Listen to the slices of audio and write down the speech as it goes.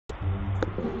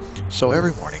So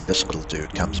every morning, this little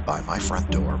dude comes by my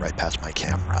front door right past my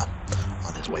camera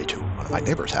on his way to one of my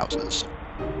neighbors' houses.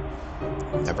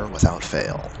 Never without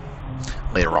fail.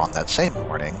 Later on that same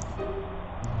morning,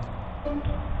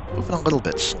 moving a little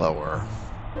bit slower.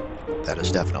 That is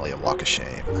definitely a walk of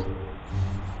shame.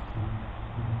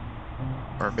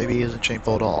 Or maybe he isn't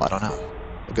shameful at all, I don't know.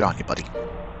 Well, good on you, buddy.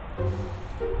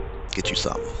 Get you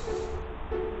some.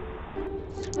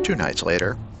 2 nights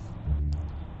later,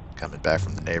 coming back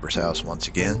from the neighbor's house once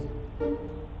again.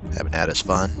 Haven't had his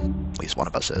fun, at least one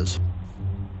of us is.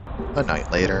 A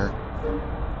night later.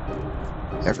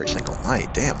 Every single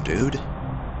night, damn dude.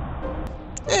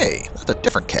 Hey, that's a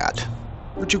different cat.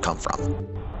 Where'd you come from?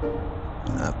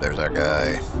 There's our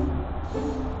guy.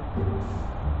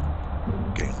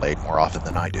 Getting laid more often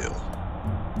than I do.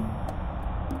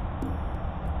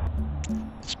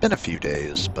 It's been a few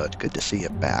days, but good to see you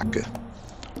back.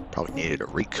 Probably needed a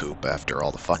recoup after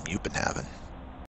all the fun you've been having.